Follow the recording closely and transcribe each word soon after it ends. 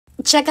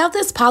Check out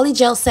this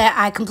polygel set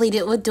I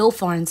completed with Duel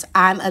forms.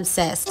 I'm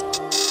obsessed.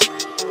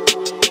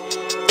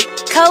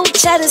 Cold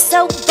cheddar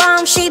so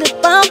bomb, she the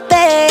bumpy.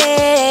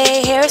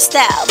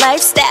 Hairstyle,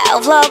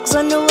 lifestyle, vlogs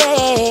on the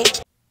way.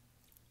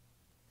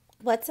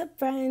 What's up,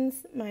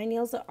 friends? My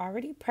nails are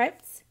already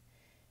prepped,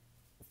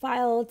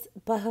 filed,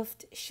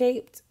 buffed,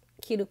 shaped,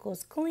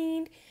 cuticles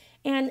cleaned,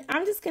 and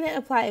I'm just gonna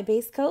apply a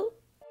base coat.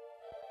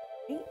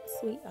 Thanks,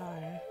 we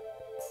are.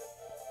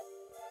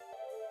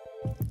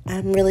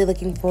 I'm really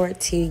looking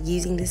forward to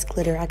using this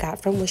glitter I got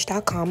from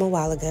wish.com a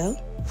while ago.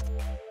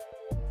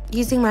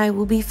 Using my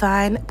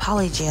Wubefine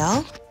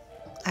Polygel,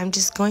 I'm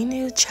just going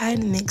to try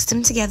and mix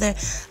them together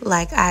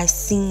like I've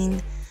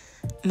seen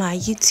my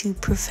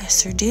YouTube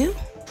professor do.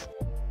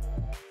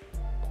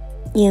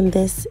 And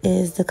this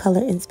is the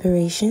color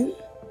Inspiration.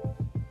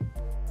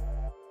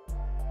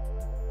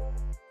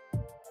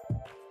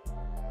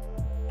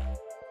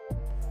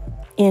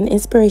 And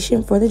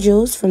Inspiration for the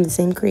Jewels from the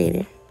same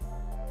creator.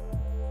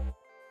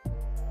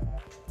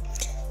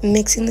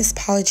 Mixing this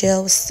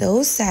polygel was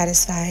so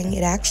satisfying.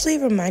 It actually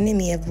reminded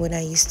me of when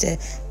I used to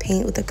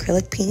paint with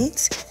acrylic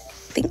paints.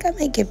 I think I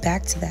might get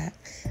back to that.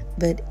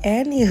 But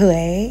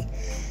anyway,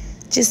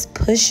 just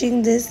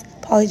pushing this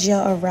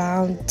polygel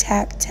around,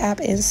 tap,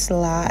 tap, and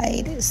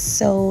slide. It's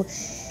so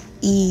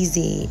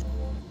easy.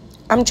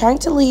 I'm trying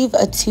to leave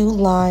a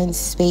 2-line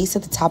space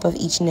at the top of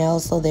each nail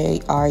so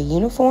they are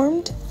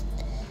uniformed.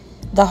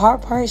 The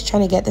hard part is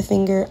trying to get the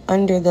finger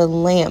under the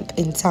lamp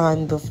in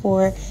time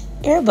before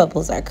air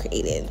bubbles are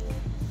created.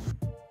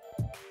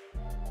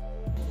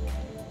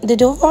 The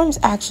Duel forms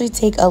actually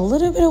take a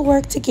little bit of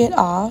work to get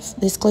off.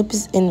 This clip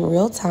is in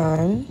real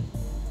time,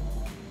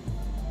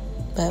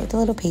 but with a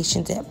little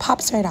patience, it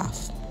pops right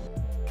off.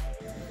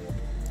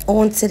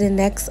 On to the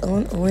next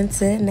one, on to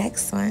the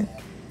next one.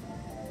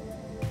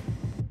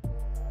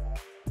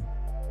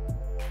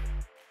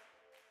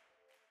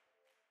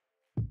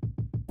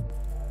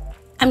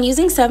 I'm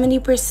using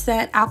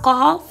 70%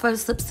 alcohol for the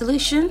slip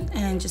solution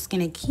and just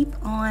gonna keep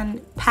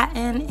on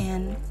patting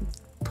and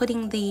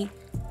putting the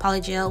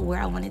polygel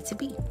where I want it to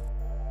be.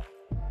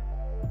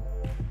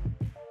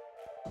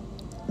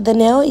 The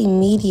nail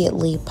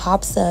immediately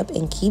pops up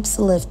and keeps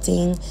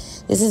lifting.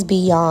 This is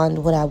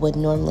beyond what I would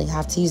normally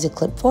have to use a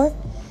clip for.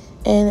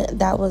 And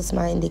that was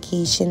my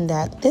indication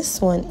that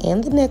this one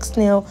and the next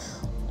nail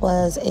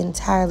was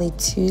entirely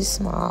too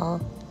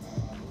small.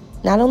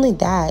 Not only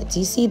that, do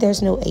you see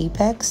there's no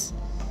apex?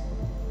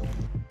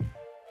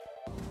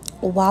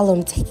 While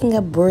I'm taking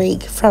a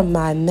break from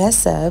my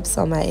mess ups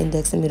on my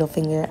index and middle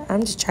finger, I'm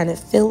just trying to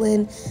fill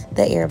in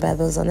the air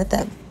bubbles on the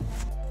thumb.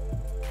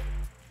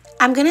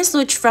 I'm gonna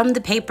switch from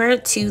the paper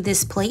to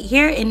this plate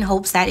here in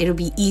hopes that it'll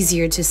be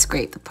easier to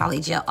scrape the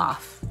polygel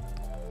off.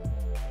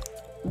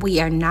 We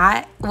are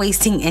not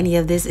wasting any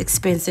of this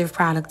expensive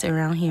product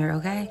around here,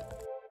 okay?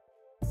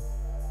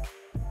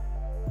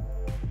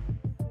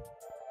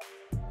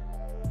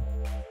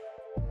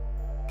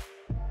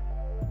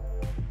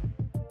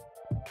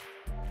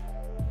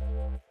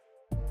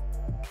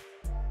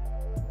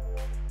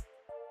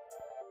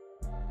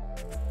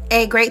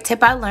 A great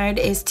tip I learned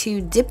is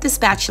to dip the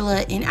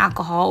spatula in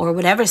alcohol or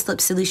whatever slip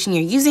solution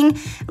you're using.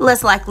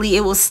 Less likely it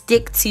will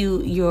stick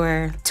to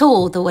your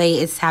tool the way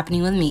it's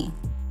happening with me.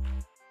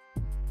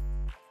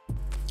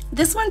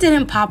 This one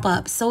didn't pop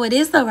up, so it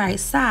is the right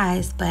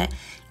size, but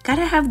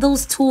gotta have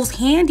those tools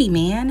handy,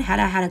 man. Had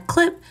I had a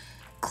clip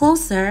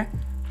closer,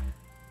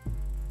 I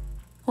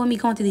wouldn't be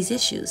going through these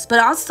issues. But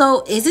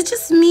also, is it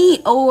just me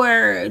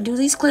or do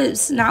these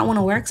clips not want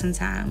to work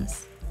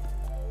sometimes?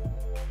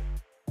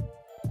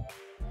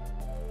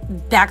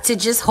 Back to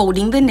just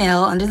holding the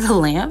nail under the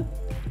lamp.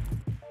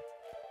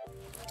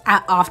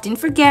 I often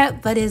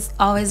forget, but it's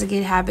always a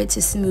good habit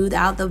to smooth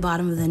out the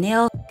bottom of the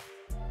nail.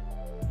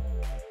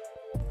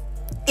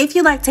 If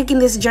you like taking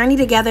this journey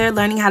together,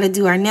 learning how to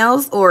do our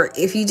nails, or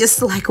if you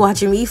just like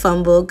watching me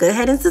fumble, go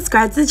ahead and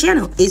subscribe to the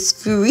channel. It's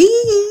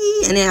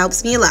free and it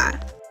helps me a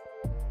lot.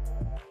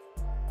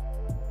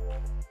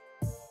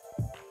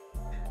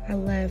 I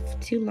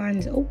left 2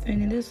 lines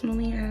open and this one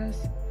only has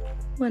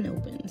 1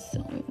 open, so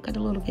got a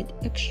little bit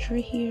extra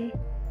here.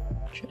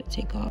 Try to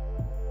take off.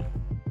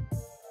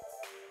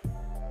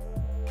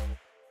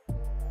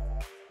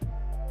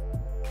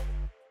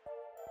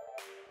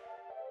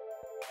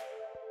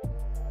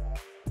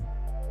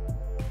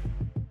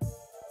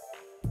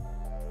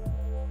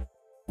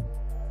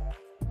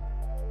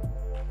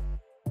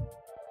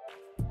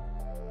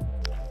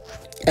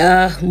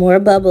 More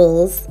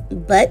bubbles,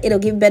 but it'll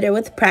get better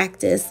with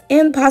practice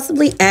and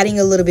possibly adding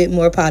a little bit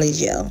more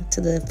polygel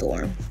to the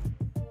form.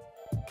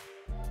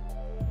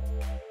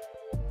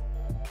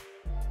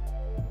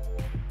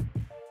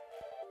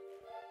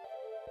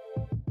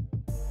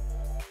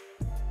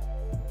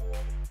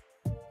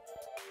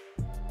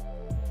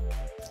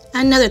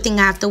 Another thing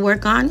I have to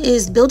work on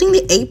is building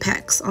the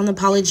apex on the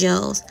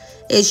polygels.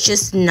 It's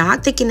just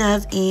not thick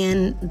enough,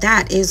 and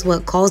that is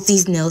what caused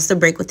these nails to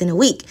break within a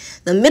week.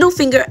 The middle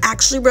finger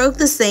actually broke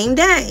the same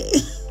day.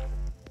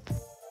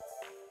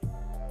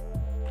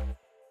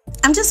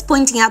 I'm just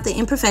pointing out the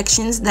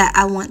imperfections that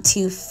I want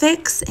to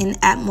fix and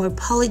add more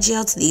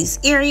polygel to these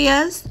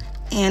areas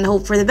and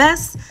hope for the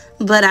best.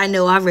 But I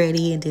know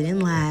already it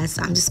didn't last.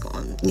 So I'm just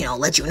going to,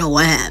 let you know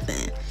what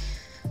happened.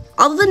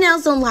 Although the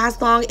nails don't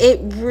last long, it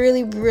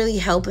really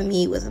helped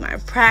me with my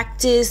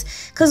practice,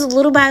 because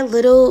little by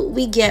little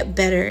we get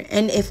better.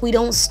 And if we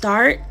don't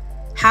start,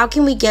 how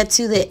can we get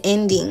to the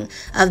ending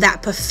of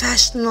that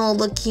professional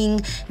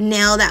looking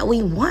nail that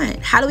we want?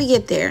 How do we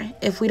get there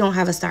if we don't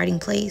have a starting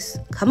place?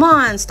 Come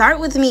on, start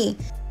with me.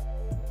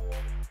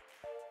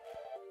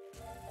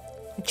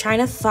 I'm trying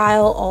to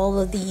file all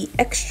of the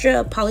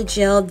extra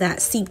polygel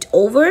that seeped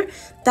over.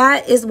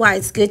 That is why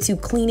it's good to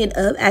clean it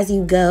up as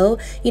you go.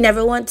 You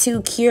never want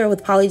to cure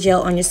with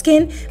polygel on your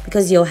skin,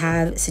 because you'll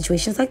have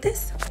situations like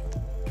this.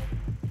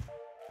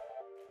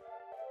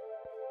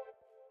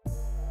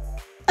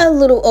 A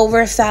little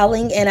over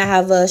fouling, and I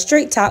have a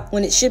straight top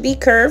when it should be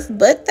curved,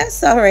 but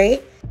that's all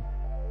right.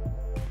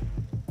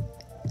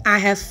 I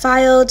have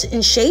filed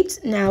and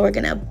shaped. Now we're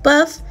gonna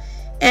buff,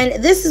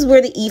 and this is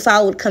where the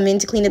e-file would come in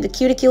to clean up the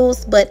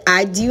cuticles, but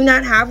I do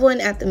not have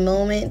one at the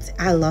moment.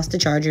 I lost the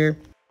charger.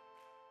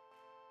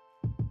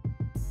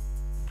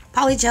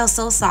 Polygel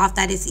so soft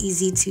that it's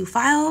easy to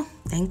file,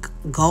 thank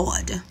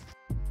God.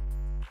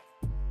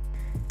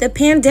 The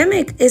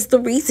pandemic is the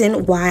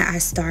reason why I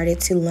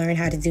started to learn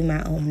how to do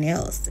my own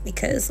nails,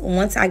 because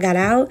once I got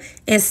out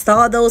and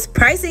saw those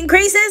price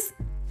increases,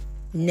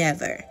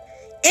 never.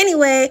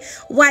 Anyway,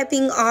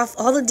 wiping off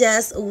all the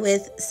dust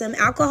with some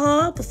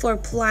alcohol before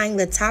applying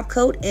the top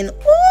coat, and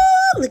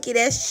ooh, look at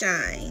that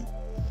shine.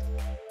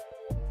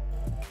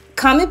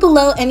 Comment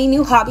below any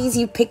new hobbies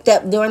you picked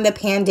up during the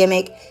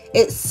pandemic.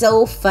 It's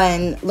so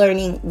fun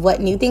learning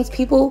what new things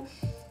people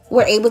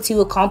were able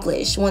to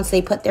accomplish once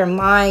they put their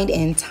mind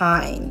and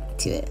time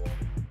to it.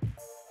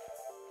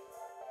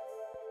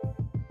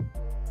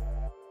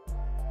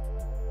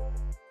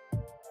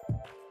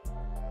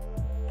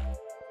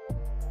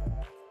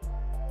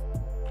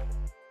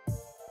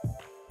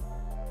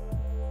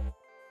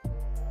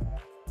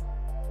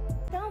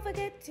 Don't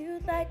forget to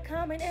like,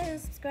 comment, and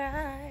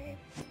subscribe.